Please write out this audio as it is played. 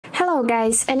Hello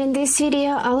guys, and in this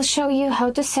video I'll show you how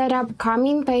to set up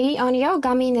Garmin Pay on your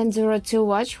Garmin Enduro 2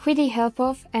 watch with the help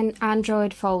of an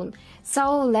Android phone.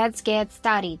 So let's get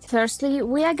started. Firstly,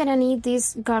 we are gonna need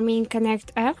this Garmin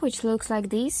Connect app, which looks like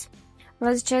this.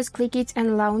 Let's just click it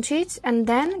and launch it, and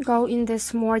then go in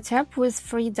this More tab with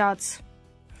 3 dots.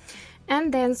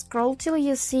 And then scroll till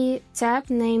you see tab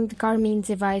named Garmin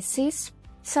Devices.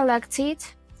 Select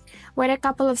it, wait a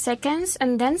couple of seconds,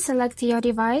 and then select your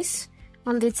device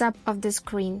on the top of the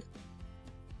screen.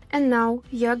 And now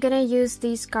you're gonna use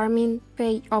this Garmin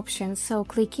Pay option, so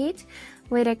click it,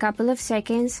 wait a couple of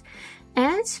seconds,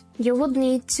 and you would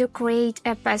need to create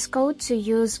a passcode to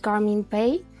use Garmin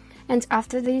Pay, and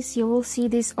after this you will see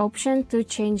this option to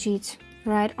change it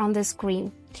right on the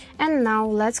screen. And now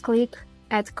let's click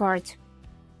Add Card.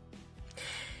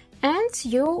 And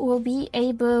you will be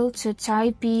able to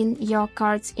type in your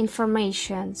card's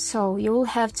information. So you will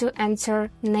have to enter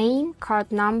name,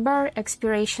 card number,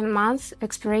 expiration month,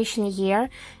 expiration year,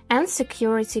 and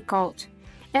security code.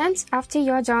 And after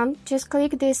you're done, just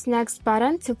click this next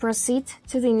button to proceed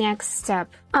to the next step.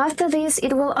 After this,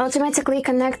 it will automatically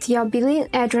connect your billing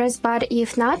address, but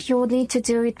if not, you will need to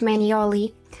do it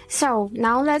manually. So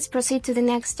now let's proceed to the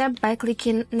next step by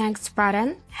clicking next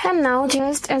button. And now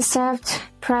just accept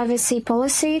privacy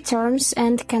policy, terms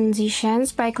and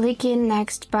conditions by clicking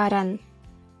next button.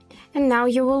 And now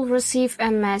you will receive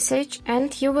a message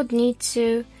and you would need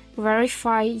to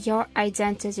verify your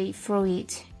identity through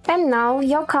it. And now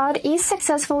your card is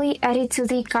successfully added to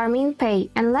the Garmin Pay,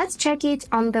 and let's check it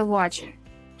on the watch.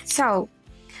 So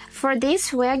for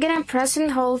this, we're gonna press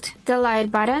and hold the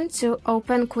light button to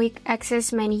open quick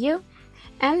access menu,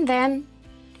 and then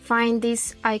find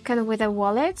this icon with a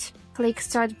wallet, click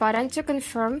start button to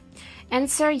confirm,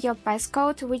 enter your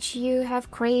passcode which you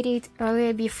have created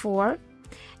earlier before,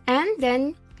 and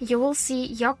then you will see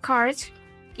your card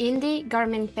in the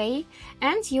Garmin Pay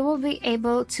and you will be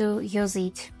able to use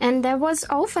it. And that was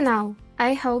all for now.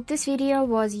 I hope this video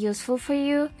was useful for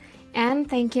you, and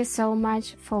thank you so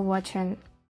much for watching.